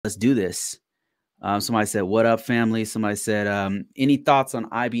let's do this. Somebody said, "What up, family?" Somebody said, "Any thoughts on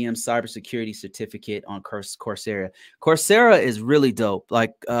IBM Cybersecurity Certificate on Coursera?" Coursera is really dope.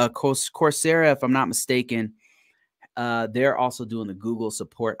 Like Coursera, if I'm not mistaken, they're also doing the Google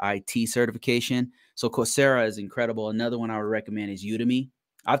Support IT certification. So Coursera is incredible. Another one I would recommend is Udemy.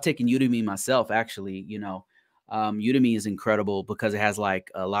 I've taken Udemy myself, actually. Udemy is incredible because it has like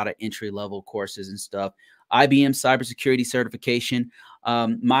a lot of entry level courses and stuff. IBM Cybersecurity Certification.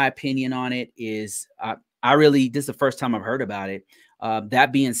 My opinion on it is, this is the first time I've heard about it.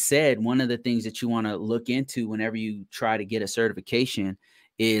 That being said, one of the things that you want to look into whenever you try to get a certification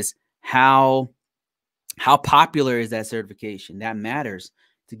is how popular is that certification. That matters.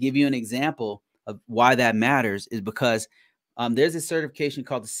 To give you an example of why that matters is because there's a certification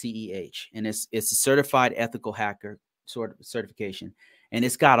called the CEH, and it's a certified ethical hacker sort of certification, and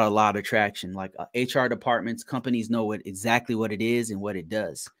it's got a lot of traction. Like HR departments, companies know exactly what it is and what it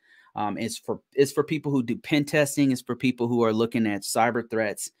does. It's for people who do pen testing. It's for people who are looking at cyber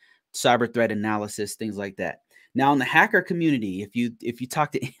threats, cyber threat analysis, things like that. Now, in the hacker community, if you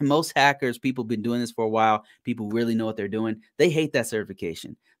talk to most hackers, people have been doing this for a while, people really know what they're doing, they hate that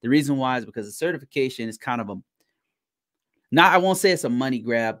certification. The reason why is because the certification is kind of I won't say it's a money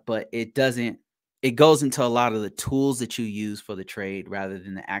grab, but it goes into a lot of the tools that you use for the trade rather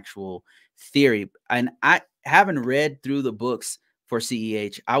than the actual theory. And I haven't read through the books for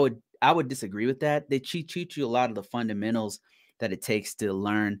CEH. I would disagree with that. They teach you a lot of the fundamentals that it takes to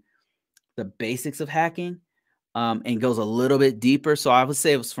learn the basics of hacking. And goes a little bit deeper. So I would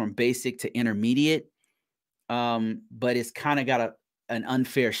say it was from basic to intermediate. But it's kind of got an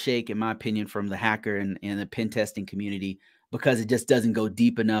unfair shake, in my opinion, from the hacker and the pen testing community, because it just doesn't go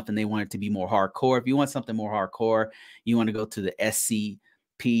deep enough and they want it to be more hardcore. If you want something more hardcore, you want to go to the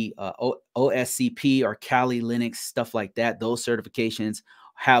SCP, OSCP or Kali Linux, stuff like that. Those certifications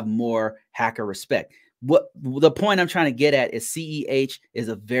have more hacker respect. What the point I'm trying to get at is CEH is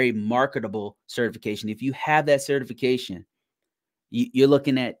a very marketable certification. If you have that certification, you're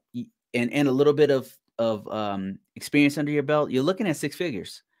looking at, and a little bit of experience under your belt, you're looking at 6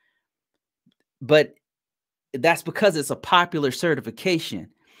 figures. But that's because it's a popular certification.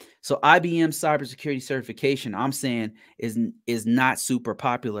 So IBM Cybersecurity Certification, I'm saying, is not super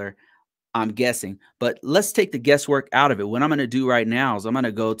popular, I'm guessing. But let's take the guesswork out of it. What I'm going to do right now is I'm going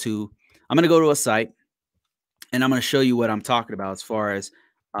to go to a site, and I'm going to show you what I'm talking about as far as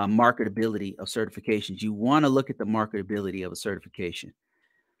marketability of certifications. You want to look at the marketability of a certification.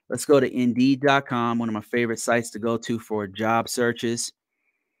 Let's go to Indeed.com, one of my favorite sites to go to for job searches.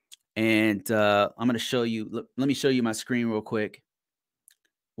 And I'm going to show you. Let me show you my screen real quick.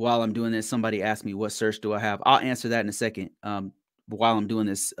 While I'm doing this, somebody asked me, what search do I have? I'll answer that in a second. While I'm doing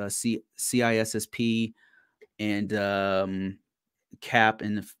this, CISSP and CAP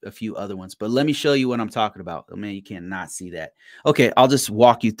and a few other ones. But let me show you what I'm talking about. Oh, man, you cannot see that. Okay, I'll just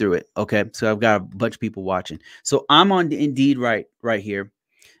walk you through it. Okay, so I've got a bunch of people watching. So I'm on Indeed right here,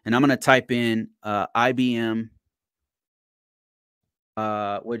 and I'm going to type in IBM.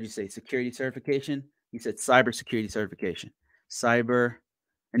 What did you say? Security certification? You said cybersecurity certification. Cyber.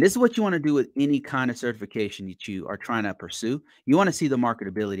 And this is what you want to do with any kind of certification that you are trying to pursue. You want to see the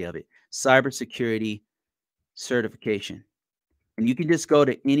marketability of it. Cybersecurity certification. And you can just go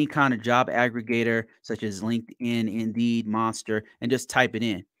to any kind of job aggregator, such as LinkedIn, Indeed, Monster, and just type it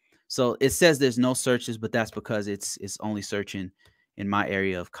in. So it says there's no searches, but that's because it's only searching in my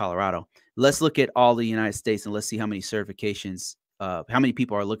area of Colorado. Let's look at all the United States and let's see how many certifications, how many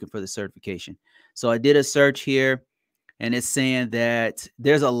people are looking for the certification. So I did a search here, and it's saying that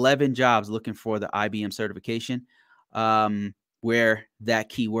there's 11 jobs looking for the IBM certification, where that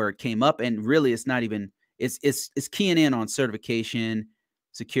keyword came up. And really, it's not even, it's keying in on certification,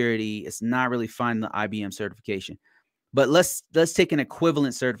 security. It's not really finding the IBM certification. But let's take an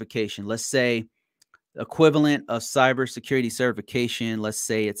equivalent certification. Let's say equivalent of cybersecurity certification. Let's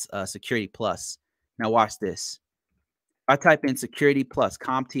say it's Security Plus. Now watch this. I type in Security Plus,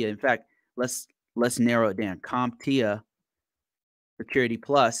 CompTIA. In fact, let's narrow it down. CompTIA Security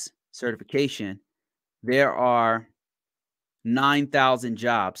Plus certification. There are 9,000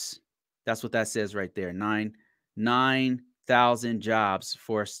 jobs. That's what that says right there. 9,000 jobs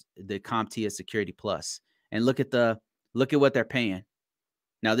for the CompTIA Security Plus. And look at what they're paying.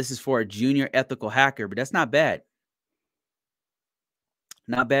 Now, this is for a junior ethical hacker, but that's not bad.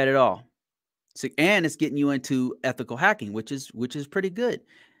 Not bad at all. So, and it's getting you into ethical hacking, which is pretty good.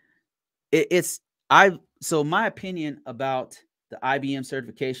 So my opinion about the IBM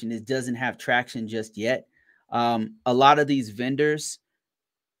certification is doesn't have traction just yet. A lot of these vendors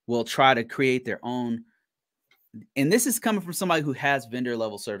will try to create their own and this is coming from somebody who has vendor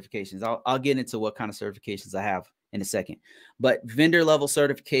level certifications. I'll get into what kind of certifications I have in a second, but vendor level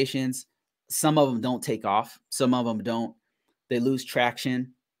certifications, some of them don't take off. Some of them don't, they lose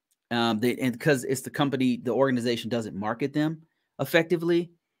traction. And because it's the organization doesn't market them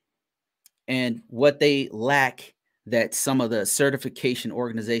effectively. And what they lack that some of the certification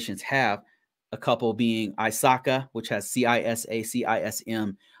organizations have, a couple being ISACA, which has CISA,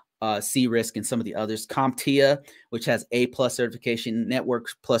 CISM, CRISC, and some of the others. CompTIA, which has A+ certification, Network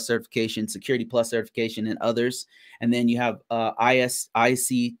Plus certification, Security Plus certification, and others. And then you have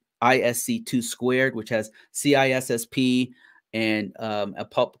ISC2 squared, which has CISSP and a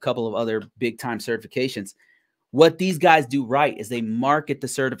couple of other big time certifications. What these guys do right is they market the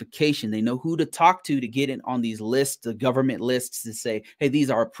certification. They know who to talk to get in on these lists, the government lists, to say, hey, these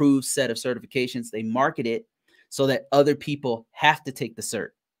are approved set of certifications. They market it so that other people have to take the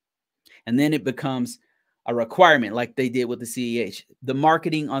cert. And then it becomes a requirement, like they did with the CEH. The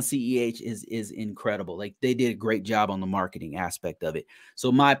marketing on CEH is incredible. Like, they did a great job on the marketing aspect of it.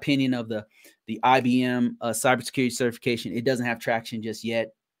 So my opinion of the IBM cybersecurity certification, it doesn't have traction just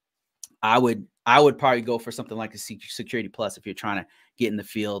yet. I would probably go for something like a Security Plus if you're trying to get in the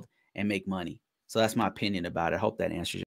field and make money. So that's my opinion about it. I hope that answers your